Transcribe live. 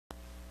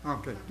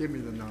Okay, give me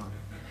the nod.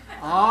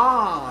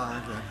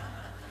 Ah, okay.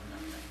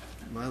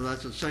 Well,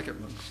 that's the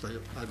second mistake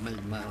I made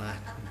in my life.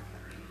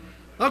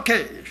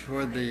 Okay,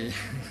 for the,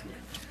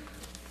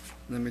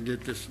 let me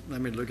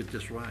look at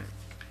this right.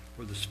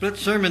 For the split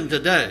sermon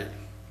today,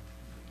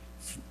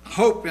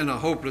 Hope in a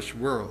Hopeless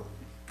World,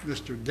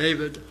 Mr.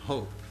 David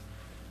Hope.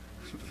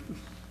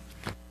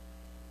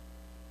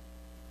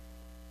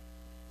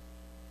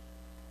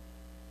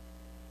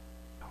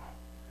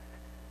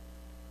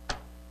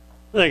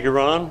 Thank you,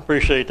 Ron.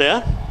 Appreciate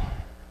that.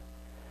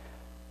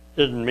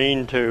 Didn't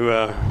mean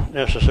to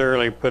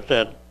necessarily put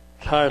that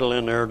title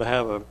in there to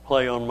have a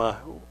play on my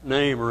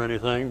name or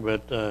anything,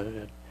 but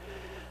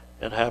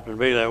it happened to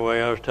be that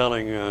way. I was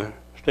telling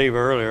Steve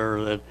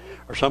earlier that,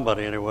 or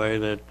somebody anyway,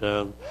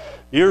 that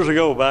years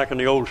ago back in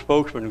the old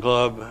Spokesman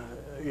Club,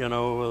 you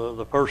know,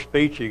 the first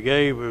speech he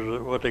gave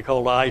was what they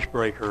called the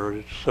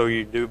icebreaker. So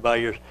you do by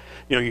your,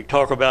 you know, you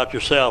talk about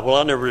yourself. Well,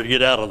 I never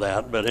get out of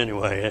that, but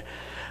anyway.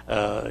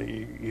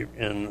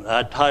 And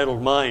I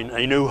titled mine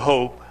 "A New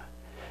Hope,"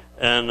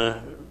 and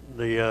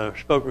the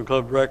Spoken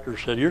Club director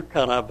said, "You're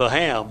kind of a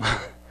ham."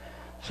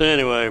 So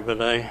anyway,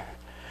 but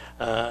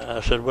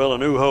I said, "Well, a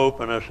new hope,"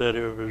 and I said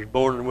it was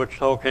born in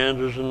Wichita,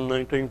 Kansas in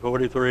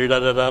 1943,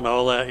 and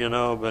all that, you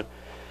know. But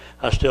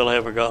I still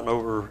haven't gotten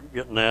over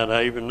getting that.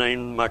 I even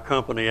named my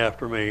company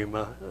after me,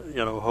 my,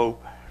 you know,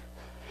 Hope.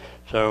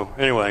 So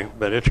anyway,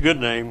 but it's a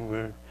good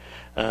name.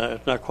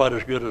 It's not quite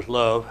as good as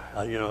Love.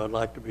 You know, I'd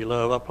like to be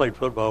Love. I played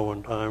football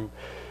one time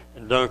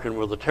in Duncan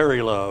with a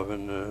Terry Love,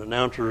 and the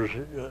announcers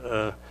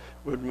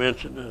would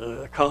mention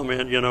a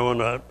comment, you know, on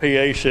the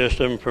PA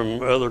system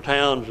from other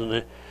towns, and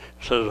it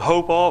says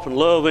Hope off and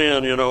Love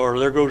in, you know, or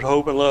there goes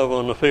Hope and Love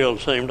on the field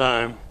at the same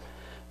time.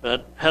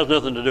 That has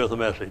nothing to do with the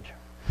message.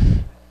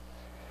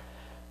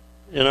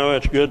 You know,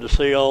 it's good to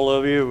see all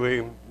of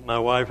you. My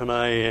wife and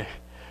I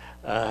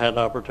had the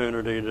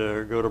opportunity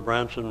to go to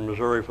Branson,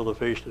 Missouri for the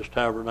Feast of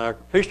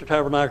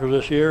Tabernacles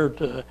this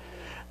year.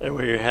 And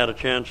we had a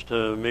chance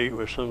to meet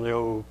with some of the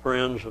old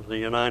friends of the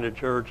United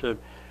Church that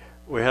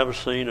we haven't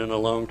seen in a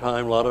long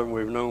time. A lot of them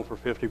we've known for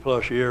 50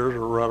 plus years,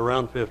 or right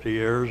around 50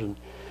 years.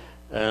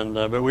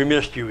 But we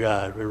missed you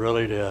guys. We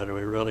really did.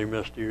 We really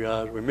missed you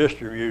guys. We missed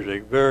your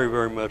music. Very,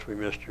 very much we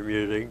missed your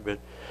music.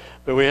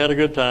 But we had a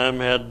good time.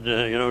 Had,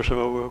 you know, some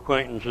old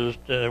acquaintances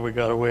we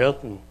got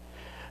with.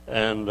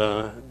 And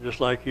just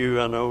like you,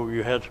 I know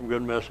you had some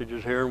good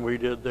messages here, and we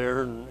did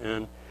there.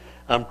 And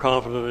I'm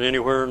confident that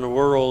anywhere in the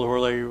world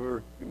where they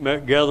were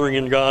gathering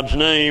in God's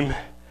name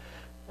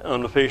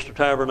on the Feast of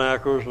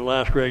Tabernacles, the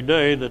last great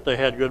day, that they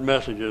had good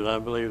messages. I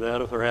believe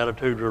that, if their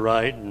attitudes are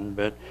right. And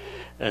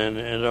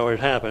it always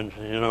happens,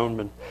 you know.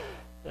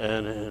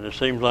 And it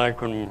seems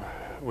like when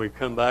we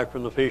come back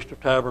from the Feast of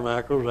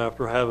Tabernacles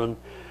after having,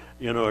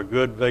 you know, a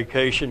good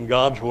vacation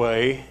God's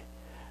way,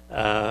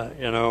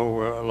 you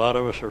know, a lot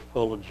of us are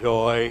full of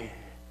joy.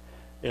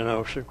 You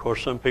know, so of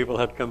course, some people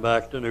had to come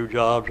back to new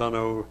jobs. I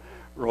know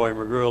Roy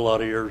McGrew, a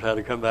lot of years, had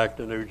to come back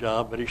to a new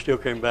job, but he still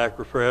came back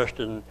refreshed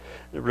and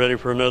ready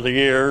for another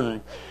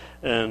year.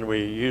 And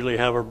we usually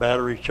have our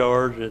batteries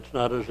charged. It's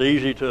not as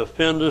easy to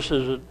offend us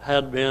as it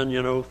had been,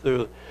 you know,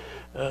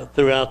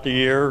 throughout the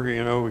year.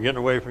 You know, we're getting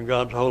away from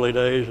God's holy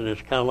days, and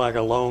it's kind of like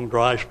a long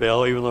dry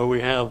spell, even though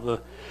we have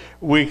the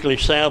weekly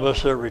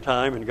Sabbaths every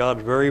time, and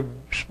God's very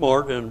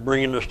smart in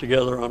bringing us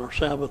together on our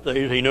Sabbath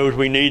days. He knows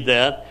we need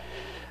that.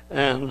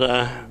 And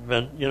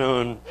but, you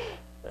know,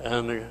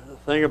 and the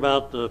thing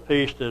about the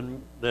feast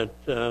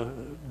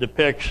that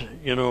depicts,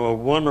 you know, a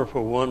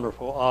wonderful,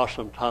 wonderful,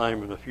 awesome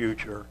time in the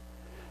future.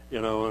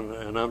 You know,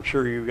 and I'm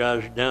sure you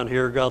guys down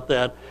here got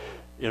that,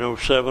 you know,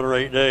 7 or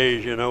 8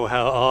 days, you know,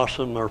 how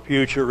awesome our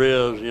future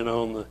is, you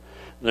know, and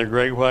the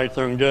great white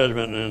throne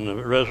judgment and the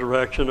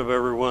resurrection of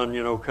everyone,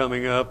 you know,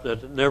 coming up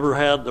that never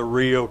had the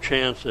real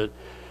chance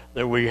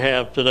that we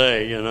have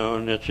today, you know.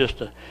 And it's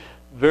just a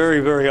very,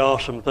 very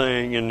awesome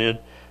thing, and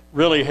it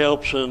really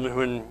helps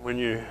when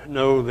you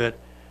know that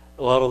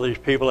a lot of these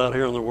people out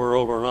here in the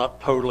world are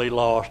not totally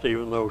lost,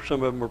 even though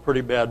some of them are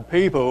pretty bad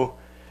people.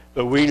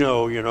 But we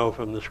know, you know,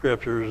 from the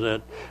scriptures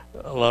that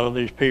a lot of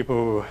these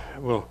people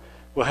will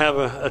have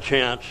a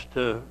chance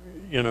to,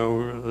 you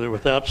know,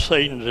 without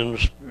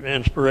Satan's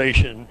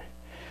inspiration.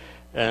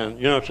 And,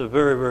 you know, it's a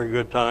very, very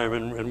good time,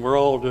 and we're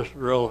all just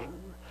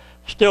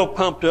still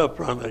pumped up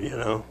from it, you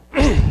know.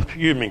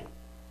 Excuse me.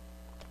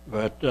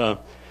 But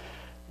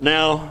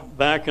now,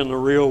 back in the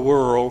real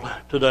world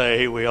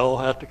today, we all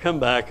have to come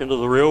back into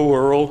the real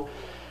world.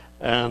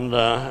 And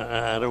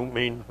I don't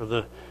mean for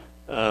the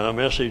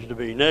message to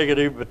be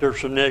negative, but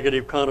there's some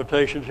negative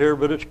connotations here,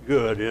 but it's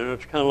good. You know,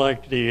 it's kind of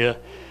like the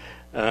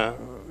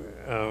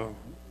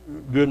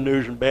good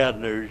news and bad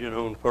news, you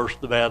know, and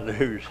first the bad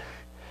news.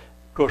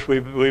 Of course,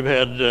 we've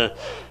had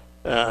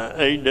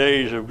 8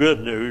 days of good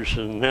news,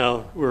 and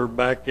now we're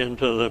back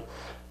into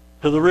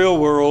the real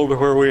world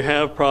where we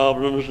have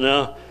problems.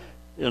 Now,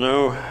 you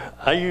know,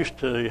 I used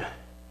to,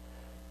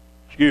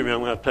 excuse me, I'm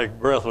going to take a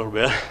breath a little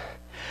bit.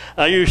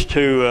 I used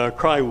to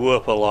cry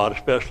whoop a lot,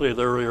 especially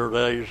the earlier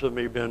days of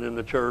me being in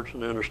the church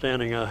and the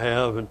understanding I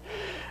have.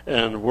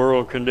 and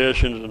world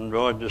conditions, and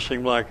boy, it just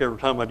seemed like every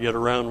time I'd get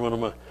around one of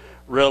my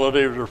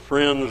relatives or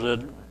friends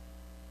that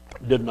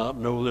did not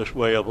know this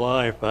way of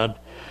life,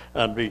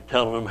 I'd be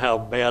telling them how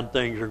bad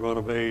things are going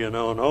to be, and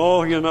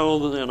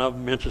and I've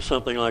mentioned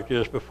something like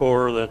this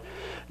before, that,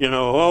 we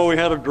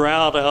had a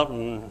drought out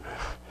in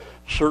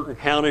certain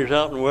counties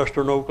out in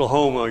western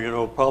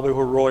Oklahoma, probably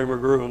where Roy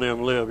McGrew and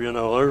them live,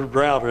 there's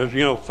drought,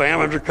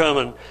 famines are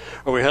coming,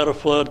 or we had a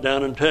flood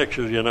down in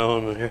Texas,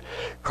 and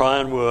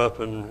crying wolf,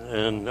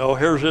 and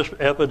here's this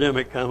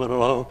epidemic coming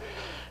along.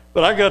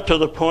 But I got to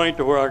the point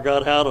to where I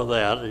got out of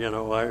that,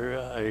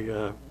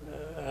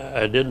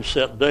 I didn't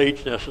set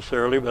dates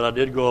necessarily, but I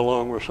did go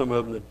along with some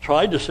of them that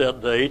tried to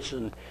set dates,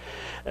 and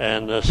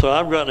so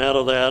I've gotten out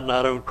of that, and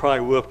I don't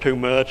cry wolf too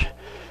much.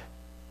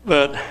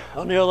 But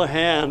on the other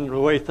hand, the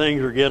way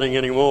things are getting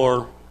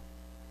anymore,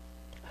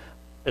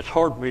 it's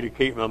hard for me to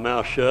keep my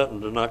mouth shut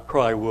and to not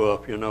cry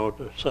wolf,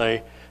 to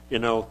say,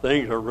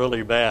 things are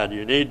really bad.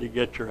 You need to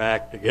get your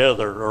act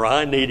together, or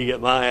I need to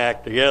get my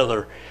act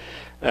together.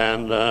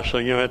 And so,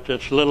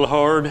 it's a little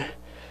hard.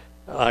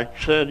 Like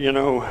I said,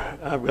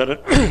 I've got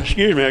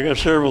I got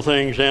several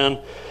things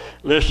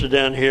listed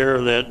down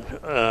here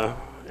that,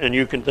 and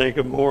you can think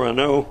of more. I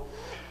know,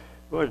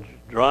 it's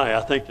dry. I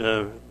think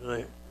the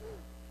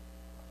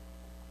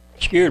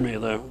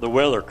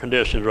weather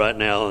conditions right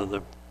now.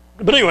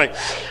 But anyway,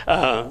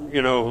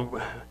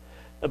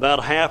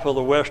 about half of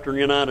the western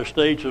United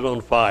States is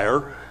on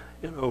fire.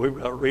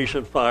 We've got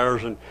recent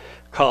fires in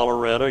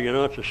Colorado.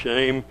 It's a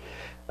shame.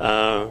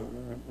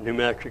 New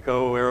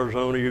Mexico,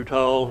 Arizona,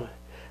 Utah.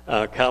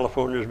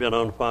 California's been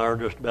on fire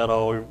just about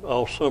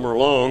all summer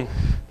long.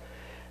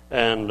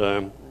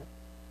 And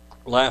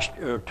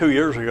 2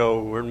 years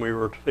ago, when we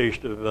were at the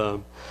Feast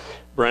of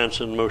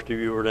Branson, most of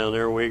you were down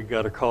there, we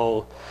got a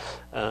call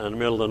in the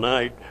middle of the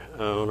night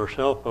on our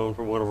cell phone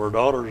from one of our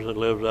daughters that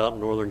lives out in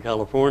Northern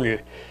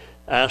California,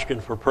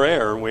 asking for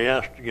prayer. And we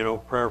asked,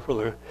 prayer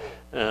for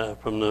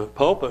from the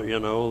pulpit,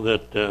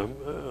 that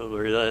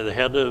they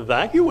had to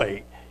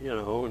evacuate,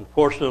 And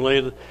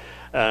fortunately,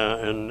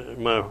 and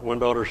my one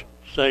daughter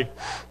she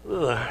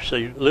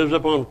lives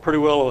up on pretty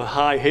well a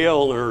high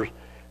hill. There's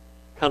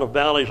kind of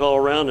valleys all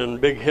around and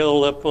a big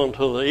hill up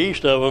onto the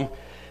east of them.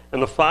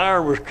 And the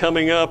fire was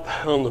coming up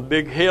on the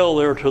big hill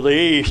there to the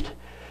east.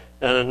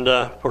 And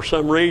for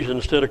some reason,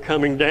 instead of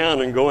coming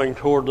down and going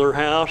toward their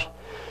house,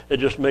 it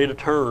just made a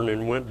turn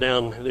and went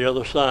down the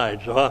other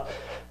side. So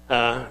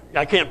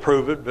I can't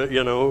prove it, but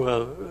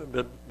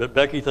but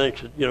Becky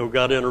thinks that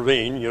God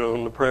intervened,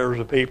 and the prayers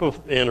of people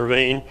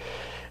intervened.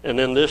 And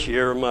then this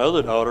year, my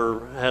other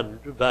daughter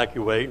had to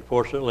evacuate.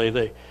 Fortunately,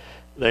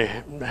 they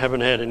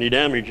haven't had any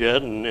damage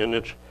yet, and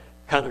it's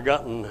kind of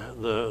gotten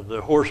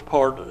the horse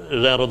part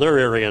is out of their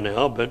area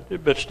now.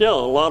 But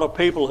still, a lot of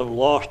people have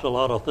lost a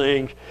lot of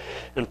things,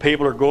 and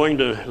people are going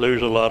to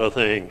lose a lot of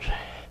things.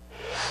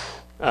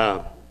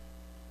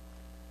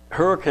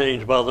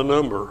 Hurricanes by the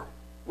number.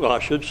 Well, I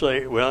should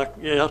say,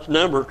 that's the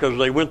number because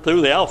they went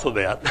through the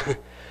alphabet.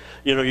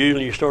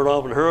 Usually you start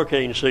off in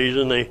hurricane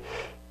season,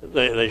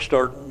 they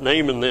start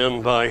naming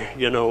them by,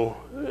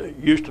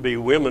 used to be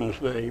women's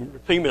names,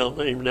 female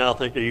names. Now I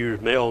think they use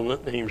male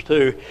names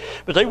too.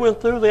 But they went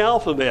through the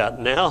alphabet.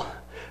 Now,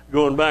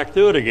 going back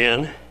through it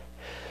again.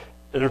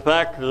 And in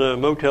fact, the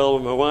motel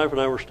my wife and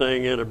I were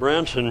staying in at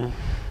Branson,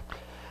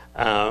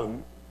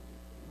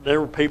 there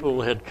were people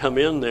that had come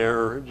in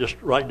there just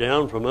right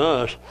down from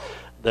us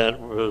that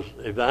was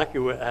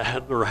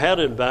had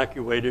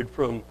evacuated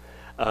from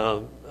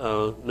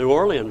New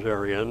Orleans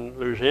area in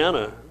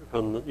Louisiana.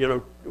 From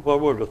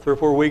what was it, 3 or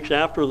 4 weeks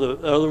after the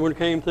other one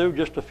came through,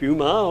 just a few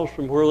miles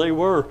from where they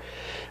were,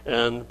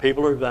 and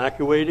people are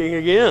evacuating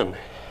again.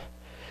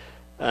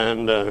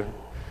 And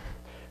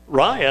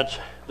riots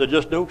that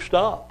just don't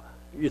stop.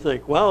 You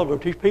think, wow,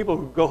 don't these people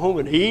go home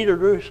and eat or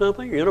do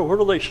something? Where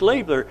do they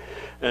sleep? They're,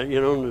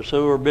 in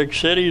some of our big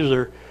cities,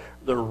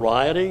 they're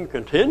rioting,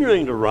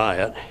 continuing to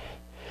riot.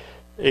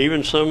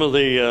 Even some of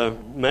the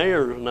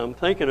mayors, and I'm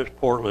thinking it's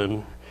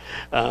Portland,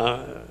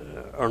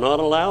 are not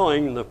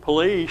allowing the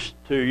police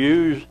to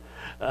use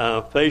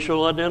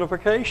facial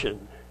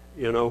identification,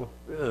 to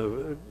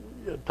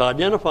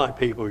identify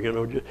people.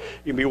 You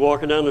can be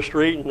walking down the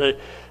street and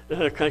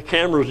the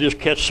cameras just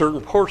catch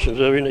certain portions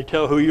of you and they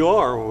tell who you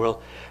are.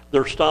 Well,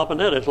 they're stopping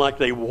that. It's like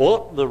they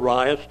want the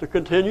riots to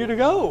continue to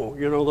go.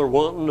 They're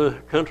wanting the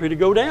country to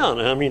go down.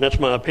 I mean, that's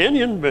my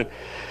opinion, but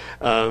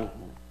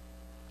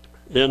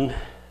then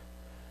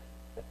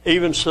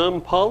even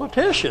some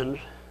politicians,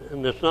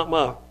 and it's not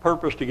my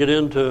purpose to get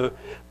into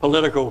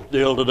political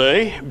deal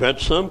today, but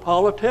some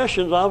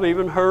politicians I've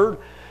even heard,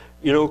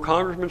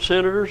 congressmen,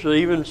 senators,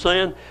 even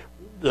saying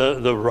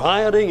the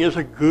rioting is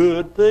a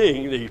good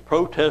thing. These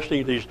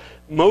protesting, these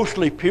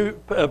mostly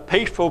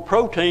peaceful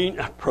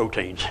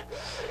proteins.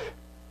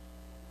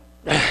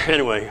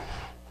 Anyway,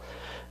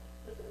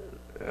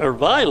 are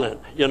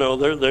violent. They're not.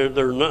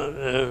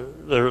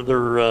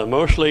 They're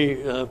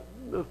mostly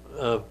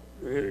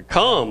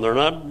calm. They're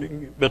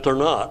not, but they're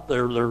not.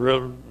 They're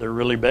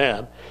really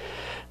bad.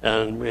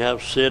 And we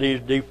have cities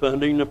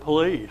defunding the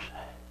police.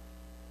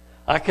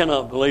 I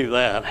cannot believe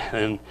that.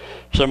 And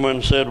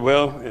someone said,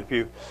 well, if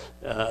you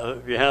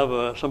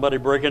have somebody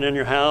breaking in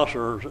your house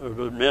or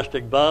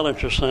domestic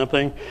violence or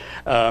something,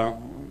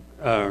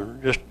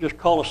 just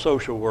call a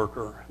social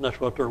worker. And that's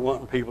what they're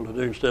wanting people to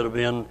do instead of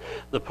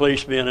the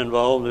police being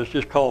involved. Is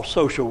just call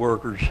social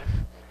workers.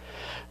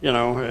 You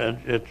know,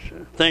 it's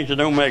things that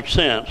don't make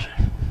sense.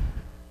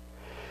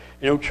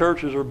 You know,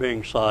 churches are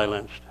being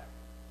silenced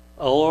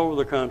all over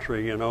the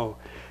country. You know,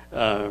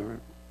 and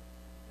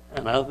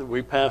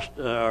we passed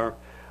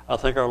I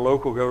think our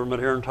local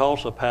government here in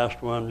Tulsa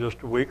passed one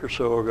just a week or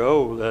so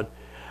ago that,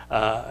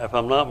 if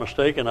I'm not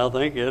mistaken, I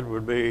think it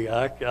would be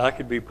I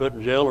could be put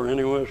in jail, or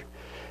anyone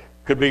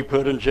could be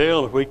put in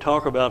jail if we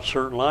talk about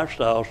certain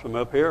lifestyles from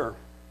up here.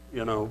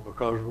 You know,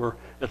 because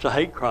it's a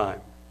hate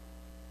crime.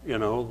 You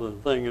know, the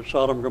thing that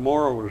Sodom and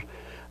Gomorrah was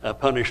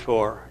punished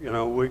for. You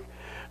know,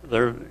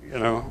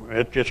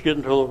 it's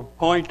getting to a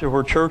point to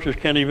where churches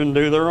can't even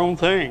do their own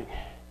thing.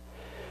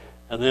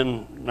 And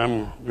then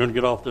I'm going to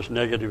get off this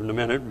negative in a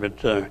minute, but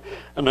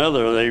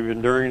they've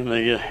been during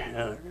the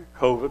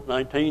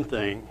COVID-19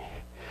 thing.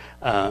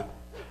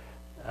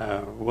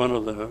 One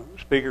of the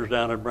speakers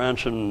down at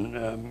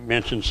Branson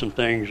mentioned some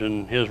things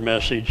in his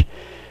message,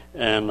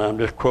 and I'm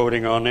just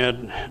quoting on it.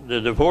 The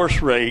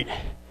divorce rate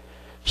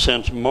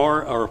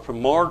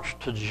from March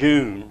to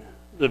June,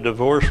 the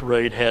divorce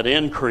rate had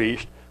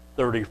increased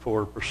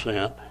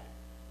 34%.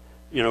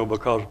 You know,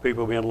 because of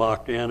people being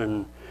locked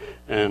in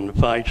and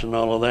fights and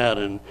all of that.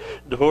 And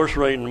divorce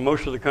rate in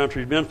most of the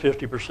country has been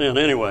 50%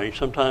 anyway.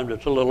 Sometimes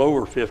it's a little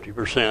over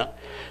 50%.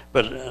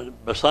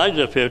 But besides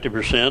that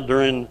 50%,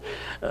 during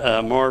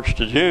March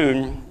to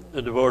June,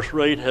 the divorce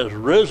rate has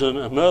risen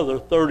another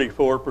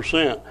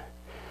 34%.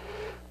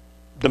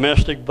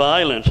 Domestic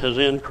violence has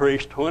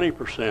increased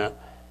 20%.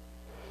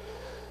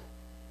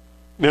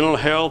 Mental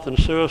health and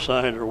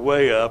suicide are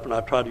way up, and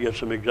I tried to get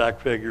some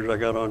exact figures I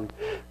got on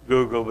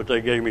Google, but they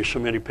gave me so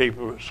many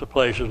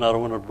places, and I don't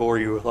want to bore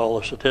you with all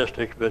the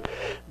statistics,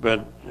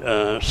 but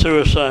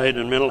suicide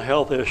and mental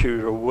health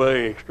issues are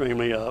way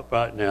extremely up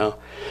right now.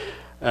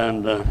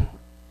 And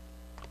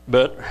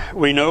but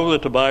we know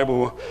that the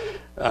Bible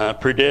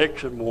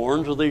predicts and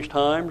warns of these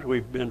times.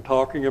 We've been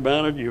talking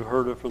about it. You've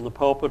heard it from the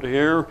pulpit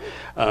here.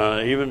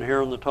 Even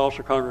here in the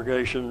Tulsa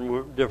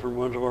congregation, different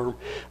ones of our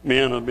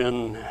men have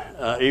been,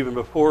 even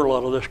before a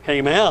lot of this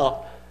came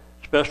out,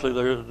 especially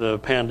the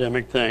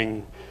pandemic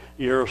thing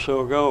a year or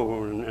so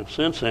ago. And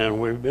since then,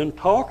 we've been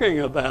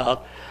talking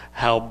about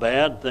how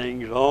bad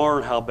things are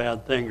and how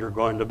bad things are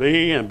going to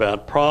be, and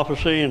about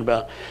prophecy and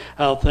about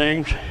how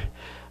things,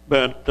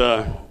 but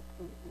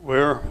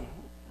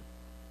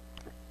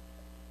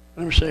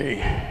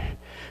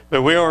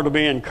but we are to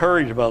be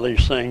encouraged by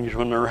these things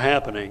when they're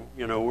happening.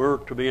 You know, we're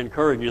to be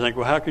encouraged. You think,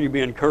 well, how can you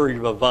be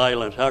encouraged by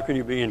violence? How can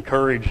you be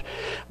encouraged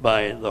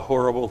by the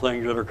horrible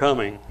things that are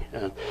coming?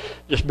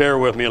 Just bear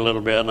with me a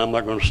little bit, and I'm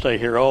not going to stay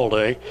here all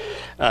day.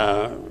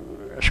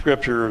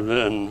 Scripture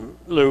in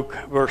Luke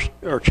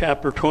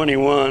chapter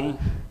 21.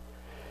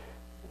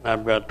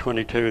 I've got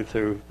 22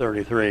 through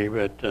 33,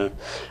 but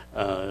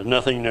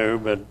nothing new.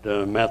 But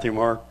Matthew,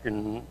 Mark,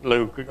 and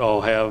Luke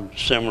all have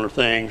similar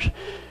things.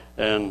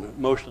 And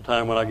most of the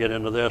time when I get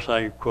into this,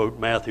 I quote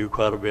Matthew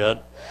quite a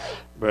bit.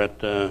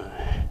 But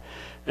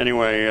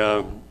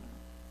anyway,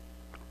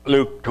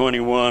 Luke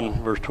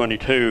 21, verse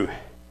 22.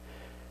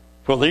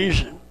 For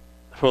these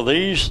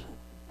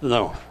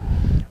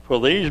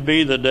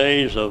be the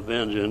days of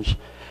vengeance,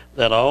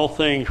 that all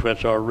things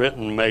which are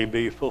written may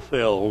be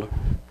fulfilled.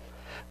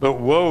 But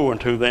woe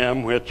unto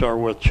them which are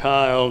with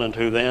child, and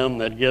to them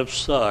that give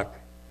suck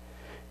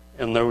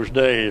in those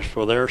days,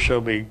 for there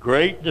shall be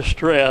great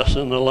distress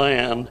in the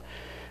land,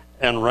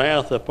 and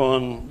wrath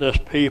upon this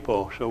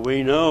people. So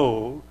we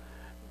know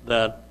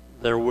that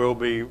there will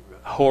be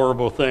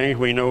horrible things.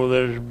 We know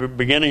that it's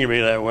beginning to be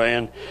that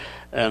way.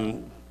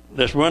 And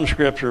this one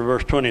scripture,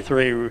 verse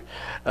 23,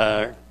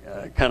 kind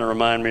of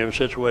reminded me of a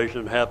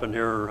situation that happened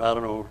here, I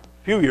don't know,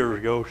 a few years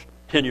ago,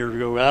 10 years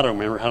ago, I don't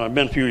remember how, it's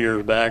been a few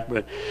years back,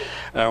 but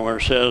where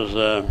it says,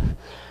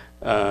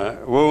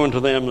 woe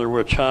unto them that were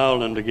a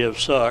child and to give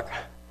suck.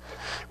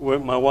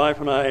 My wife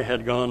and I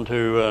had gone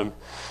to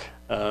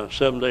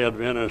Seventh-day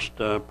Adventist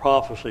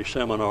prophecy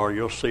seminar.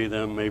 You'll see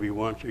them maybe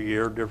once a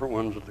year. Different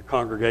ones at the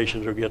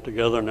congregations will get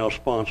together and they'll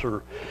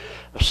sponsor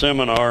a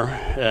seminar.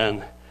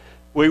 And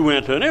we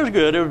went to it. And it was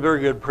good. It was a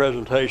very good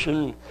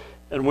presentation.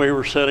 And we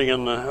were sitting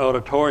in the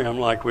auditorium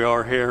like we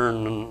are here,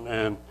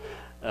 and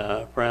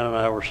Fran and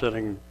I were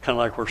sitting kind of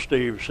like where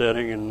Steve's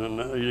sitting, and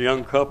a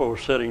young couple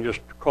was sitting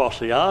just across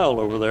the aisle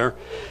over there.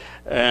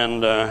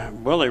 And,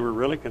 well, they were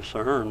really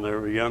concerned. They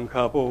were a young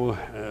couple,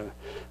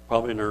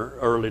 probably in their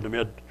early to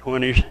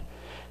mid-20s,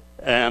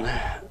 and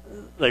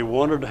they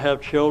wanted to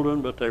have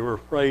children, but they were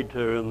afraid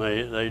to, and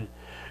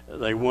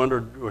they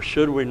wondered, well,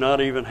 should we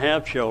not even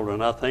have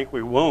children? I think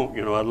we won't.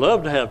 You know, I'd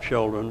love to have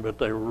children, but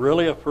they were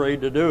really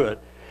afraid to do it.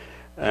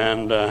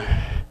 And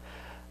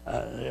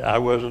I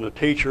wasn't a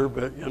teacher,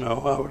 but, you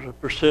know, I was a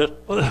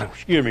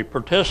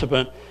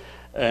participant,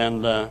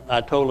 And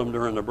I told him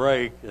during the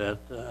break that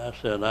I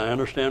said, I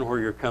understand where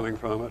you're coming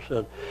from. I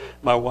said,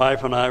 my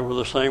wife and I were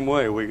the same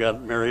way. We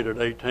got married at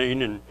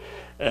 18,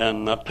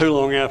 and not too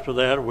long after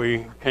that,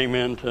 we came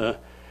into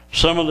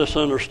some of this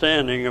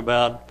understanding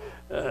about,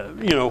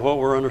 what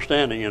we're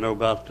understanding,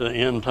 about the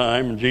end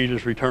time and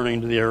Jesus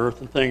returning to the earth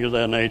and things of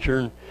that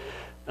nature.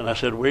 And I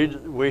said,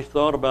 we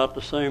thought about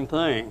the same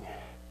thing.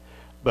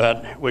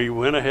 But we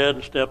went ahead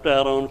and stepped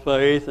out on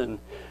faith, and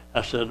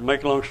I said, to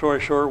make a long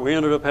story short, we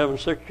ended up having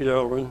 6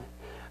 children.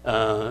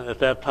 At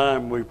that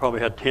time, we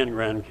probably had 10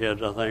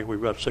 grandkids, I think.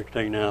 We've got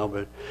 16 now.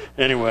 But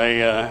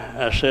anyway,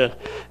 I said,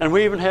 and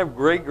we even have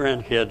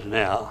great-grandkids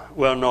now.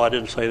 Well, no, I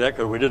didn't say that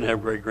because we didn't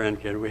have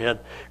great-grandkids. We had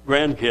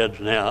grandkids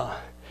now.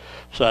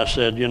 So I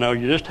said, you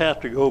just have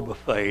to go by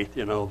faith.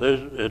 You want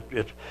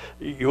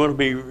to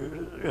be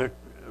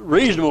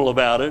reasonable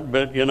about it,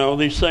 but,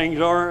 these things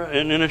are,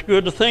 and it's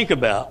good to think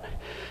about.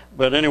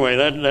 But anyway,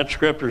 that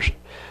scripture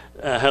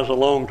has a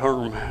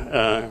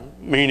long-term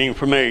meaning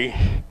for me.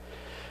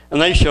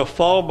 And they shall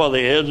fall by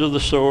the edge of the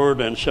sword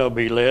and shall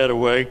be led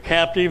away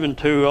captive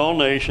into all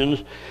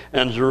nations,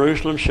 and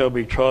Jerusalem shall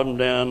be trodden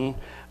down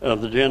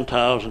of the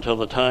Gentiles until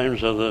the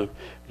times of the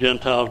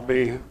Gentiles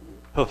be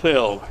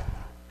fulfilled.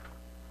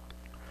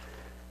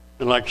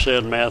 And like I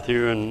said,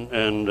 Matthew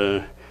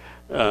and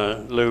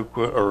Luke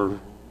or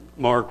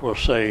Mark will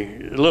say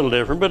a little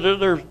different, but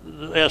they're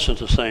the essence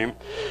the same.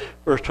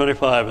 Verse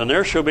 25, and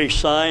there shall be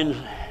signs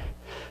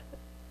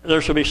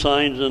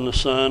in the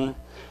sun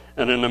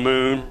and in the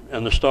moon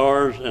and the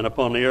stars, and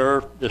upon the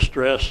earth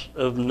distress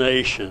of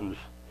nations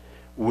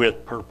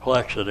with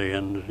perplexity.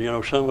 And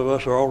some of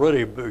us are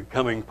already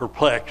becoming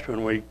perplexed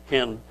when we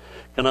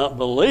cannot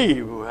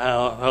believe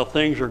how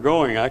things are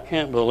going. I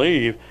can't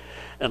believe,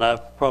 and I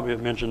probably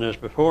have mentioned this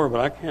before, but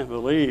I can't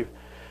believe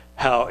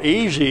how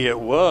easy it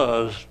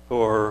was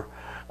for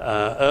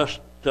us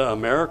to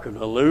America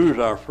to lose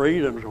our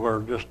freedoms, where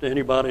just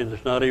anybody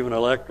that's not even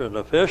elected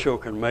official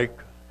can make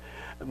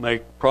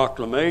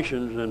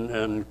proclamations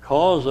and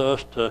cause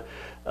us to,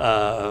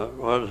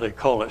 what do they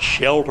call it,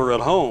 shelter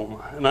at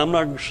home. And I'm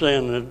not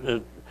saying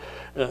that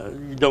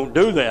you don't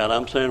do that.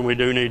 I'm saying we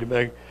do need to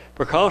make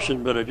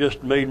precautions, but it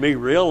just made me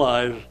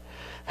realize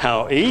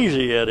how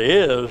easy it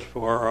is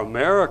for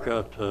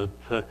America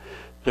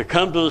to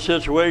come to the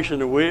situation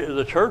that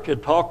the church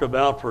had talked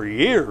about for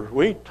years.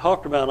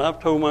 I've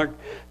told my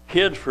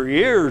kids for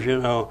years,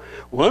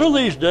 one of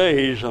these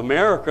days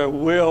America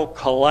will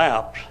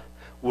collapse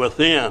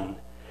within.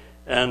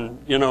 And,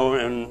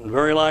 and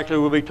very likely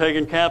we'll be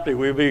taken captive.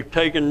 We'll be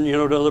taken,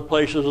 to other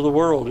places of the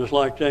world, just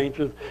like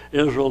ancient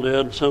Israel did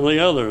and some of the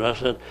others. I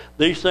said,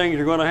 these things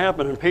are going to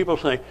happen. And people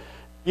say,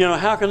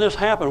 how can this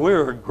happen?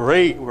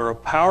 We're a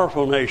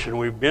powerful nation.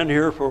 We've been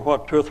here for,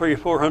 200, 300,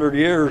 400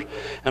 years,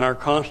 and our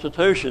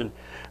Constitution,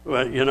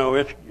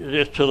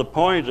 it's to the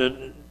point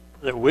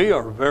that we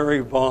are very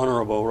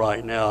vulnerable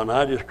right now, and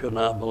I just could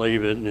not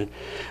believe it.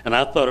 And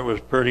I thought it was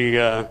pretty,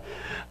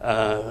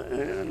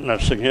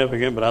 not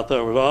significant, but I thought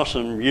it was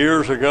awesome.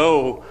 Years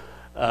ago,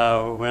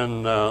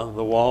 when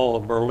the wall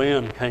of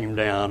Berlin came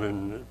down,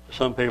 and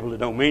some people, it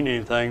don't mean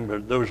anything,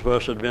 but those of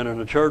us that have been in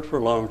the church for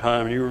a long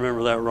time, and you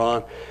remember that,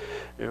 Ron,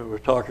 we're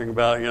talking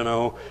about,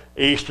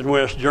 East and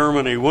West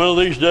Germany. One of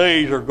these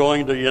days are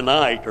going to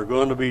unite. They're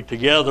going to be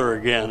together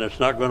again. It's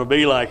not going to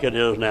be like it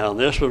is now. And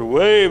this was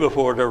way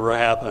before it ever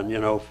happened,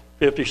 50s,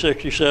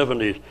 60s,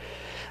 70s.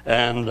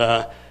 And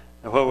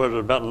what was it,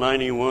 about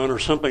 91 or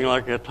something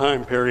like that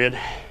time period,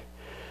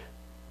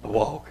 the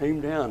wall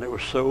came down. It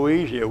was so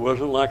easy. It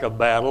wasn't like a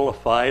battle, a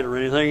fight, or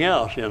anything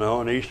else,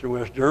 And East and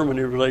West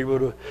Germany was able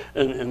to,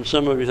 and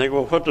some of you think,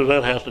 well, what does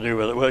that have to do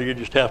with it? Well, you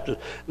just have to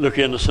look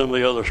into some of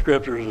the other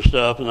scriptures and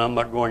stuff, and I'm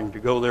not going to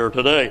go there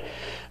today.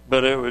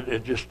 But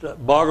it just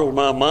boggled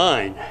my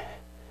mind.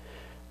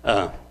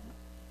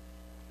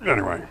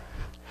 Anyway,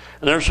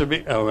 and there should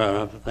be,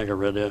 I think I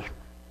read this.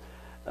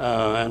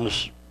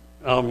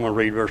 I'm going to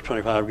read verse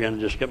 25 again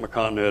and just get my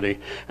continuity.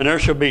 And there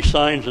shall be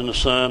signs in the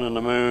sun and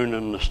the moon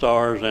and the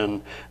stars,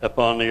 and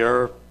upon the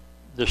earth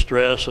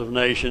distress of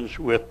nations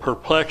with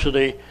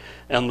perplexity,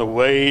 and the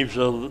waves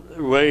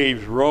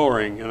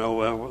roaring.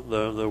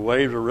 The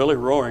waves are really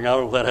roaring. I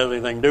don't know if that has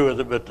anything to do with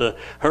it, but the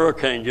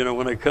hurricanes,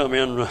 when they come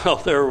in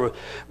out there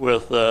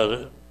with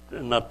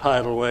not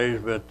tidal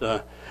waves,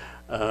 but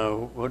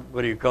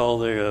what do you call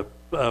the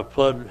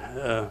flood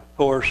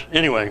force?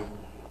 Anyway.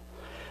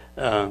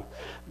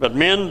 But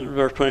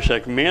verse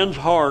 26, men's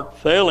heart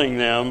failing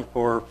them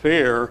for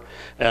fear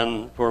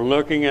and for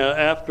looking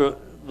after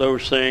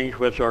those things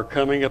which are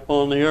coming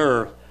upon the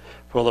earth,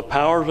 for the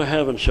powers of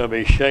heaven shall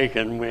be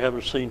shaken. We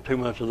haven't seen too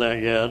much of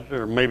that yet,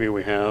 or maybe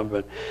we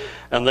have,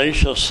 and they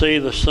shall see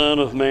the Son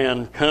of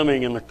Man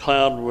coming in the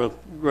cloud with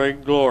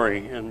great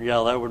glory. And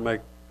that would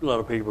make a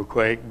lot of people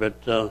quake, but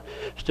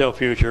still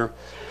future.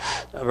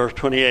 Verse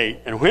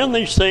 28, and when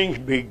these things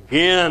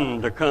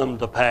begin to come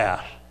to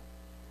pass,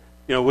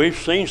 we've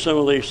seen some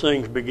of these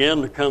things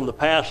begin to come to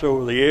pass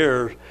over the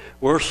years.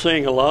 We're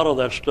seeing a lot of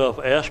that stuff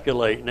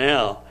escalate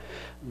now.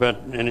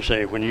 And you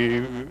say, when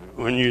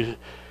you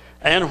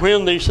And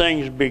when these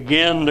things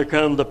begin to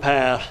come to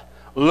pass,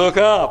 look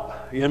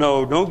up.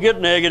 Don't get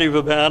negative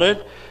about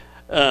it.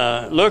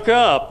 Look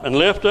up and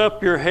lift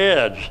up your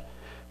heads,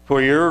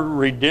 for your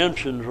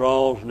redemption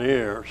draws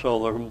near.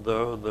 So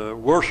the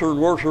worser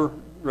and worser,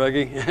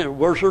 Reggie,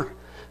 worser.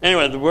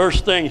 Anyway, the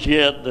worse things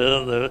get,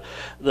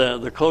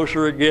 the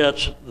closer it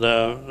gets,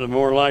 the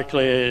more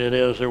likely it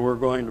is that we're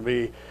going to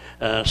be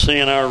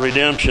seeing our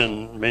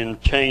redemption being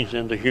changed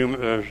into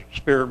human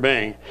spirit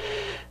being.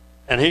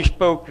 And he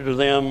spoke to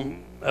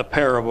them a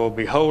parable.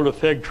 Behold a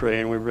fig tree,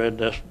 and we read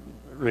this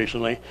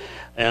recently,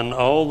 and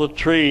all the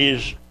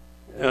trees,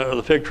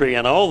 the fig tree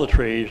and all the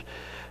trees,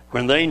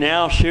 when they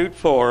now shoot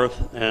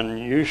forth, and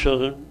you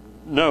shall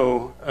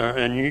know,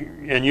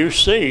 and you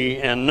see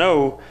and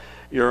know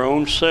your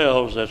own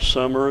selves that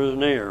summer is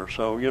near.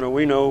 So,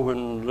 we know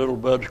when little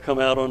buds come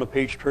out on a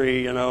peach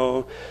tree,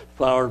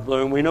 flowers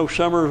bloom. We know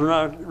summer's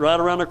right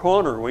around the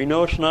corner. We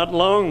know it's not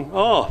long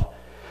off.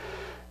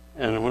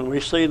 And when we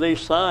see these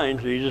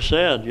signs, Jesus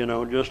said,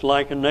 just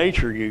like in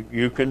nature,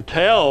 you can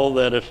tell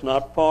that it's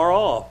not far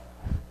off.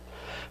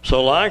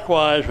 So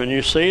likewise, when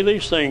you see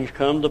these things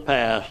come to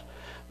pass,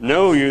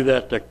 know you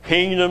that the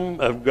kingdom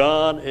of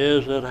God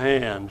is at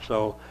hand.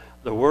 So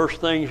the worse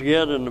things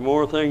get and the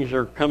more things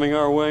are coming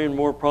our way and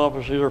more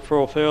prophecies are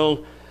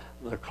fulfilled,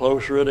 the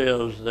closer it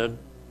is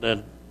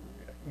that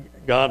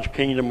God's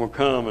kingdom will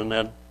come, and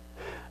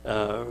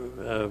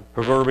that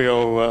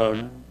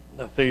proverbial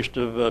Feast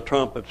of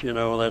Trumpets,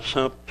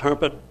 that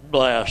trumpet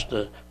blast,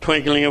 the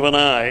twinkling of an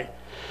eye,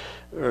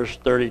 verse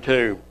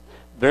 32.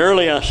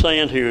 Verily I say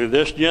unto you,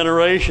 this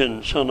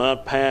generation shall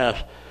not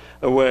pass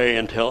away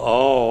until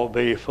all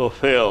be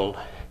fulfilled.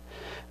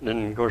 And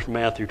then, of course,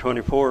 Matthew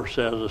 24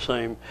 says the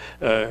same,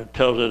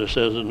 tells it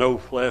says that no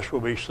flesh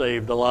will be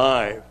saved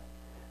alive,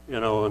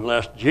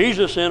 unless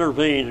Jesus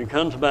intervenes and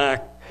comes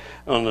back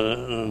on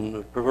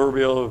the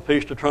proverbial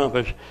Feast of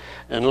Trumpets.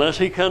 Unless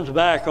he comes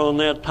back on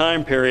that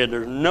time period,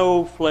 there's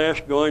no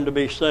flesh going to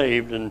be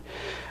saved. And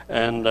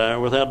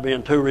without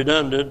being too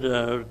redundant,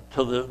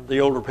 to the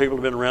older people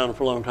have been around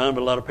for a long time,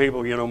 but a lot of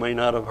people, may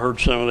not have heard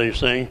some of these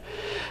things.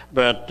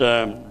 But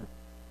a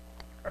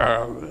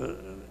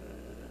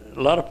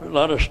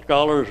lot of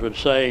scholars would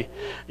say,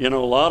 a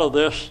lot of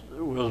this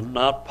was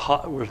not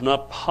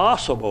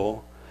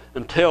possible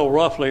until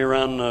roughly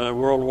around the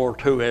World War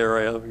II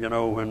area,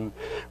 when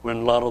a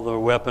lot of the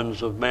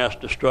weapons of mass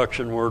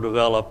destruction were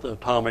developed, the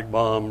atomic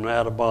bomb,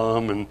 atom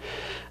bomb, and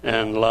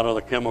a lot of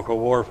the chemical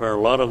warfare.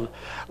 A lot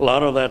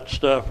of that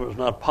stuff was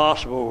not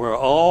possible where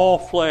all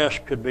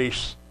flesh could be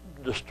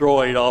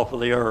destroyed off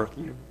of the earth.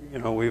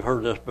 We've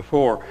heard this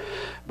before,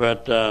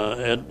 but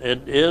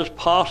it is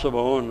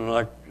possible, and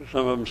like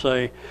some of them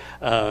say,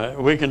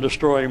 we can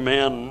destroy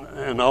man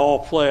and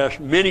all flesh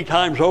many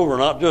times over,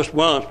 not just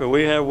once, but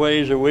we have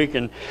ways that we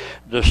can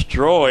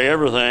destroy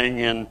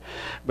everything.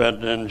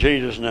 But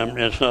Jesus, and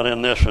it's not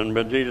in this one,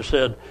 but Jesus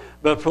said,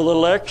 but for the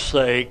elect's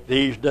sake,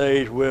 these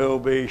days will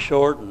be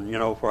shortened.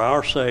 For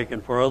our sake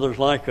and for others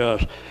like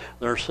us,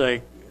 their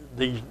sake,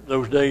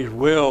 those days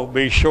will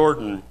be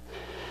shortened.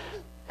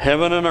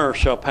 Heaven and earth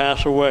shall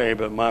pass away,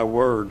 but my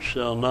words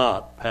shall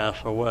not pass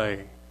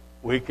away.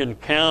 We can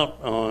count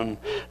on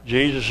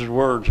Jesus'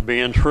 words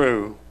being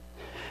true.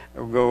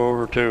 We'll go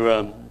over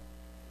to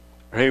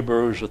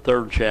Hebrews, the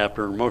 3rd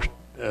chapter. Most,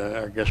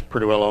 I guess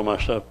pretty well all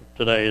my stuff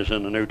today is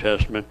in the New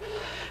Testament.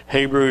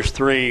 Hebrews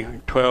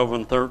 3:12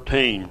 and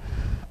 13.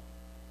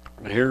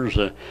 Here's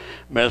a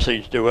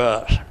message to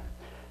us.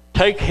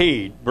 Take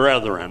heed,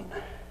 brethren,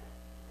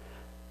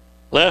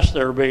 lest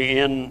there be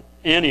in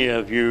any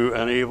of you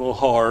an evil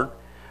heart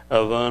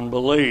of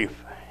unbelief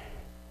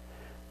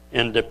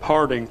in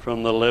departing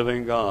from the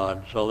living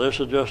God. So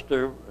this is just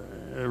a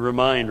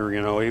reminder,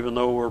 even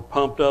though we're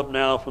pumped up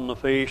now from the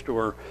feast,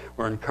 we're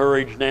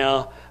encouraged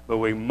now, but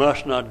we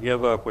must not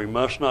give up. We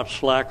must not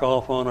slack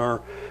off on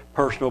our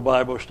personal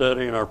Bible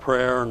study and our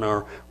prayer and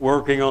our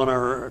working on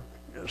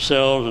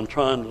ourselves and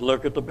trying to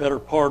look at the better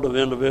part of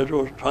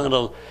individuals, trying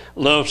to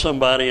love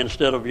somebody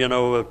instead of,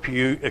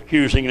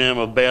 accusing them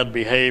of bad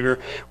behavior.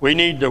 We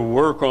need to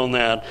work on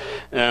that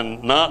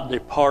and not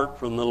depart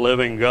from the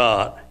living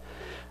God,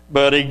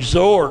 but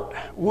exhort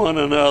one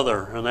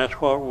another. And that's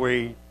what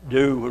we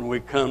do when we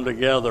come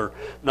together,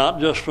 not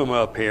just from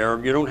up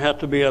here. You don't have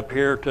to be up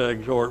here to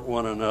exhort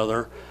one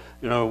another.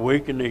 We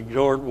can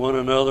exhort one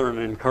another and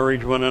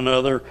encourage one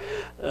another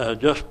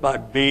just by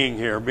being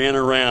here, being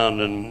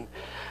around, and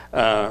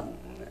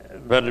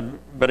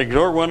but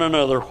exhort one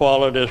another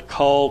while it is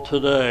called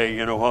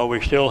today, while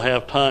we still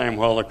have time,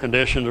 while the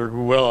conditions are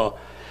well,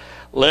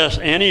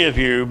 lest any of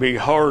you be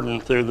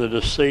hardened through the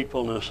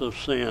deceitfulness of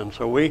sin.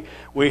 So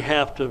we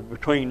have to,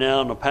 between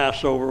now and the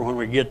Passover, when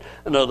we get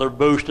another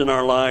boost in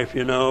our life,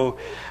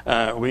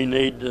 we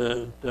need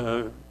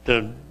to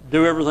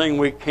do everything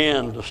we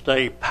can to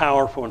stay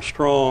powerful and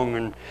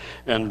strong,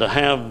 and to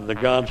have the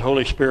God's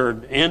Holy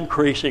Spirit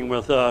increasing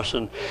with us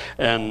and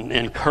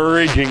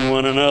encouraging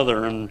one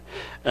another and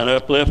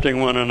uplifting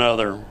one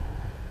another.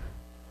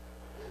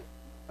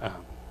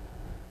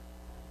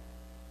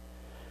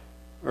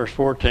 Verse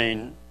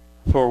 14,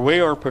 For we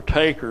are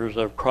partakers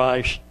of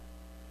Christ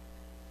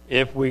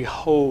if we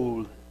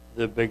hold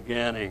the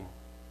beginning.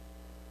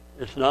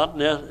 It's not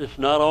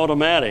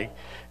automatic.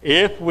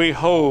 If we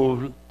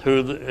hold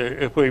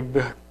if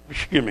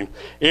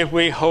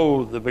we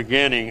hold the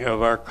beginning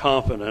of our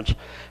confidence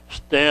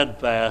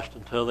steadfast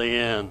until the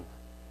end.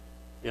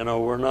 You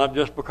know, we're not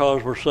just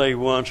because we're saved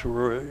once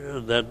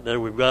that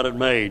we've got it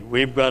made.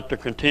 We've got to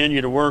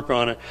continue to work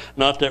on it.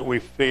 Not that we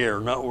fear.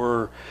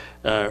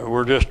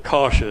 We're just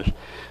cautious.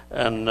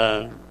 And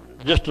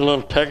just a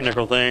little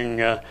technical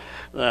thing.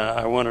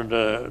 I wanted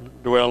to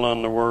dwell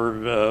on the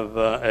word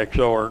of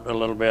exhort a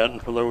little bit,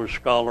 and for those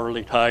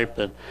scholarly type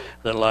that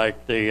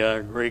like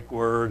the Greek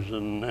words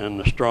and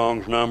the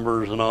Strong's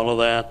numbers and all of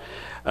that,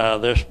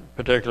 this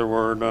particular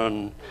word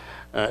on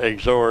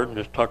exhort, and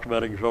it's talked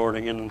about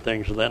exhorting and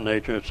things of that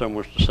nature. It's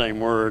almost the same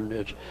word.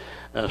 It's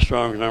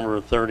Strong's number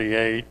of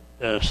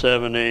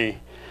 3870,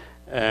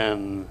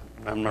 and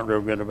I'm not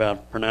real good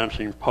about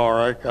pronouncing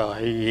parak.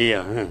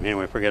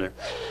 Anyway, forget it.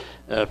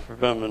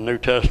 From the New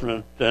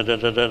Testament,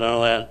 and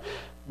all that.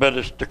 But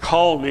it's to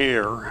call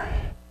near,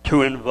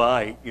 to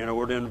invite. You know,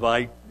 we're to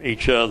invite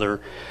each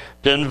other,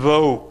 to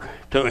invoke,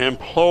 to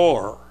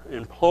implore.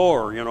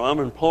 You know, I'm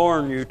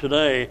imploring you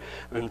today,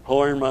 I'm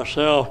imploring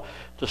myself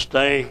to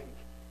stay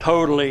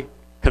totally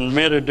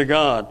committed to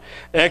God.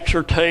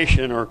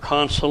 Exhortation or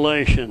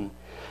consolation.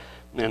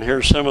 And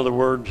here's some of the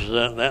words,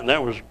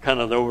 that was kind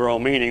of the overall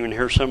meaning, and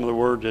here's some of the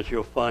words that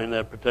you'll find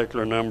that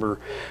particular number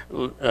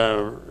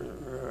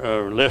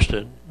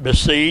listed.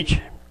 Beseech,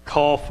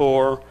 call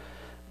for,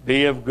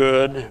 be of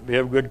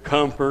good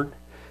comfort,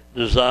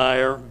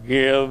 desire,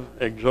 give,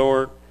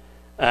 exhort,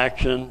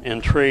 action,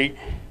 entreat.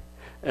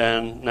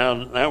 And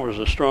now that was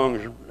a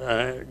strong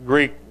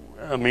Greek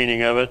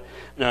meaning of it.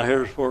 Now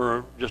here's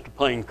for just a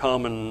plain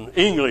common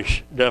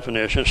English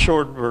definition,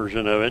 short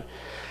version of it.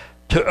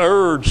 To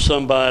urge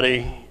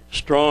somebody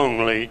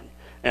strongly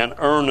and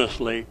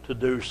earnestly to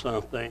do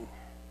something.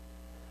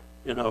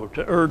 You know,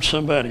 to urge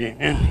somebody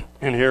in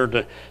here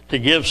to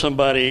give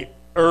somebody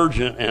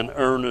urgent and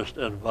earnest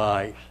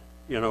advice.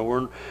 You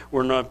know,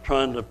 we're not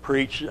trying to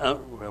preach. We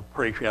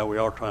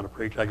are trying to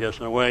preach, I guess,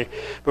 in a way.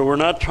 But we're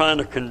not trying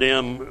to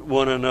condemn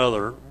one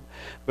another.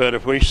 But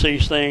if we see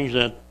things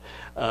that,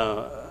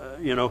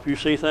 if you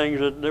see things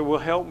that will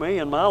help me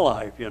in my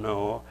life, you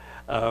know,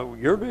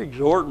 you're to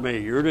exhort me,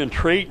 you're to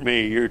entreat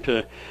me, you're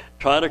to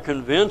try to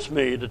convince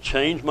me to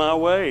change my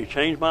way,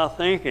 change my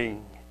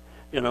thinking.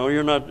 You know,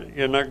 you're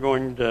not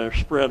going to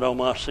spread all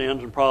my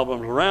sins and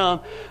problems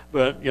around,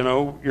 but you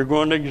know, you're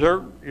going to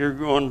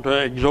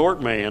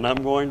exhort me, and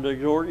I'm going to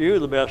exhort you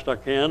the best I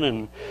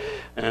can.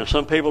 And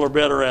some people are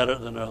better at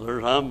it than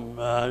others.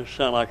 I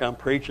sound like I'm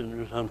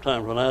preaching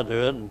sometimes when I do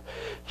it, and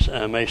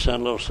I may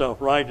sound a little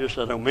self-righteous.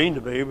 I don't mean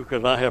to be,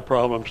 because I have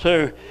problems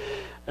too.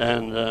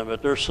 And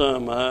but there's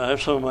some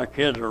of my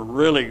kids are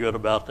really good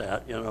about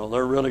that. You know,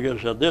 they're really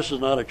good. So this is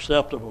not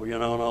acceptable, you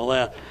know, and all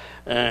that.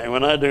 And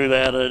when I do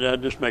that, I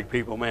just make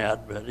people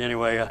mad. But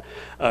anyway,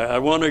 I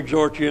want to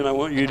exhort you, and I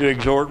want you to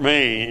exhort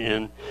me.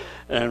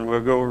 And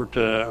we'll go over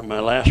to my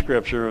last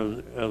scripture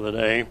of the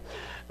day,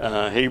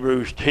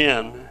 Hebrews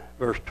 10,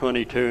 verse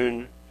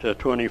 22 to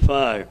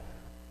 25.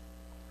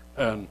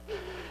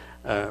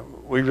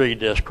 We read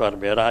this quite a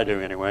bit. I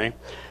do anyway.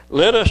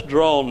 Let us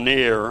draw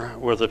near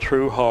with a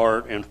true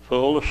heart and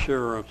full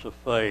assurance of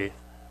faith.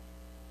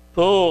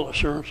 Full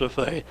assurance of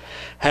faith.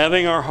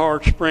 Having our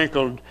hearts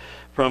sprinkled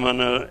from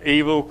an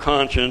evil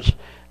conscience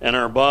and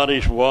our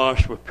bodies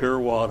washed with pure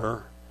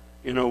water.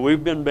 You know,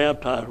 we've been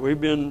baptized.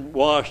 We've been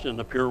washed in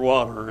the pure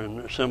water,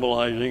 and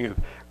symbolizing of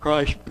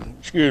Christ's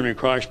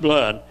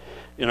blood.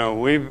 You know,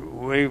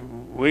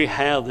 we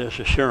have this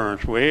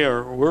assurance.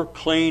 We're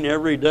clean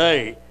every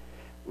day.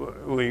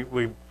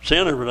 We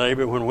sin every day,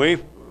 but when we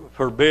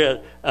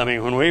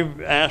when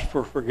we ask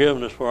for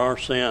forgiveness for our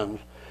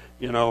sins,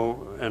 you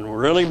know, and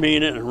really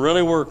mean it and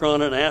really work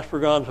on it and ask for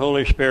God's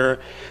Holy Spirit,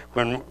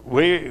 when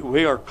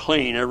we are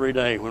clean every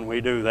day when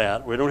we do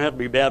that. We don't have to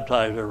be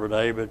baptized every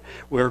day, but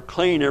we're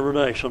clean every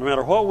day. So no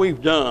matter what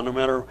we've done, no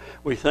matter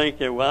we think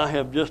that, well, I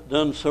have just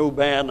done so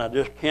bad and I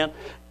just can't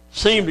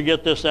seem to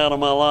get this out of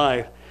my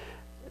life,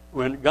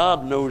 when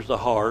God knows the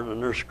heart,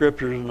 and there's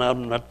scriptures, and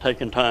I'm not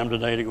taking time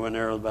today to go in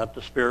there about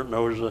the Spirit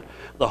knows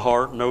the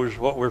heart, knows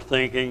what we're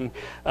thinking,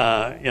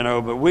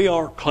 but we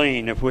are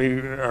clean if we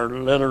are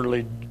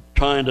literally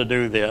trying to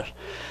do this.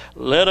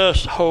 Let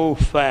us hold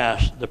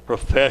fast the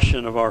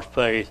profession of our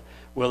faith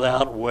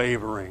without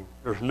wavering.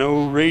 There's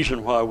no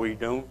reason why we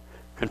don't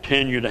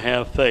continue to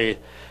have faith,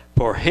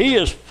 for He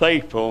is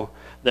faithful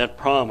that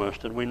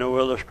promised, and we know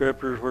other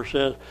scriptures where it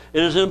says,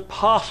 it is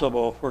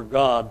impossible for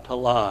God to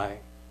lie.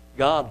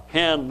 God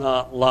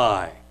cannot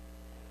lie.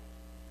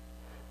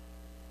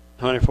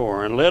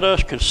 24, and let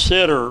us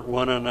consider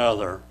one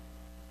another.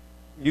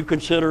 You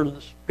consider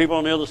people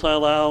on the other side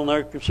of the aisle, and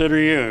they'll consider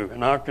you,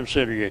 and I'll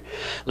consider you.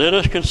 Let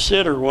us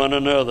consider one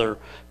another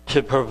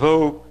to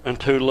provoke and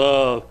to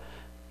love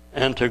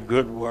and to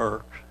good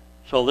works.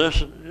 So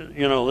this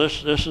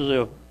is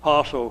the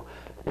apostle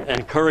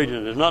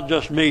encouraging. It's not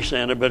just me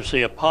saying it, but it's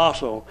the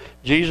apostle,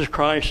 Jesus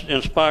Christ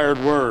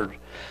inspired words.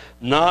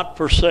 Not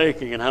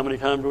forsaking. And how many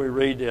times do we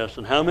read this?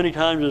 And how many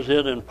times is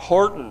it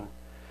important?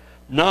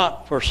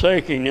 Not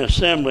forsaking the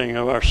assembling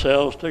of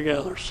ourselves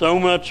together. So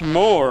much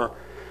more,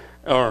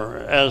 or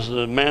as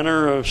the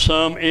manner of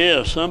some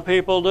is. Some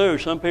people do.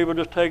 Some people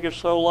just take it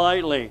so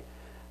lightly.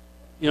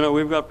 You know,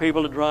 we've got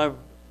people that drive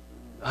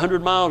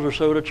 100 miles or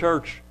so to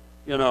church,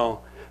 you know.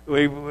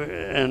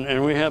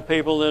 And we have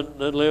people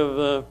that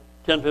live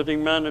 10,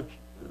 15 minutes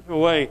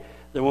away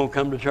that won't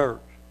come to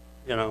church.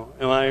 You know,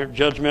 am I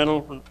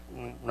judgmental?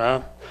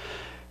 No.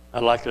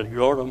 I'd like to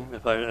exhort them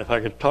if I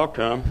could talk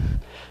to them.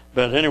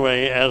 But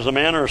anyway, as the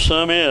manner of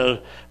some is,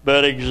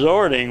 but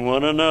exhorting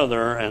one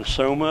another, and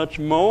so much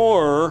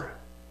more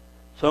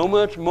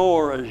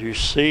as you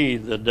see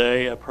the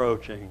day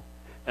approaching.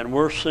 And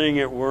we're seeing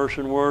it worse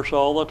and worse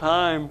all the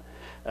time.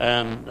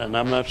 And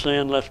I'm not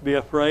saying let's be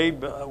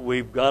afraid, but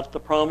we've got the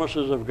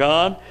promises of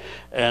God,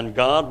 and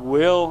God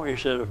will. He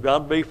said, if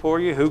God be for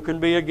you, who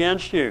can be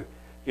against you?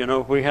 You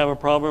know, if we have a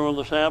problem with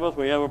the Sabbath,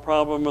 we have a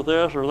problem with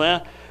this or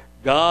that,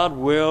 God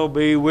will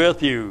be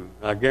with you.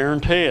 I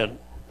guarantee it.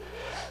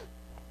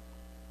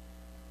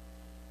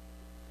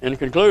 In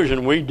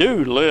conclusion, we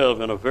do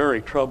live in a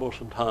very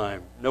troublesome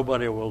time.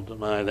 Nobody will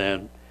deny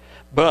that.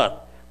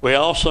 But we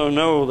also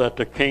know that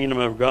the kingdom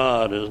of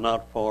God is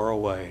not far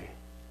away.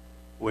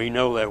 We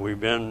know that. We've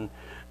been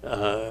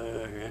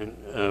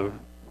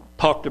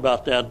talked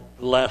about that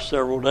the last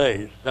several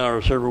days,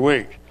 or several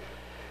weeks.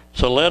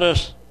 So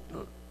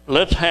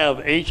let's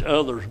have each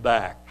other's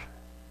back.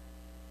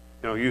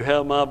 You know, you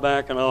have my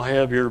back and I'll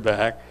have your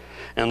back,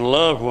 and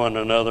love one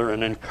another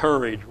and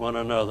encourage one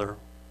another.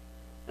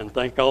 And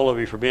thank all of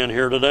you for being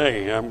here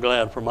today. I'm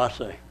glad for my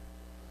sake.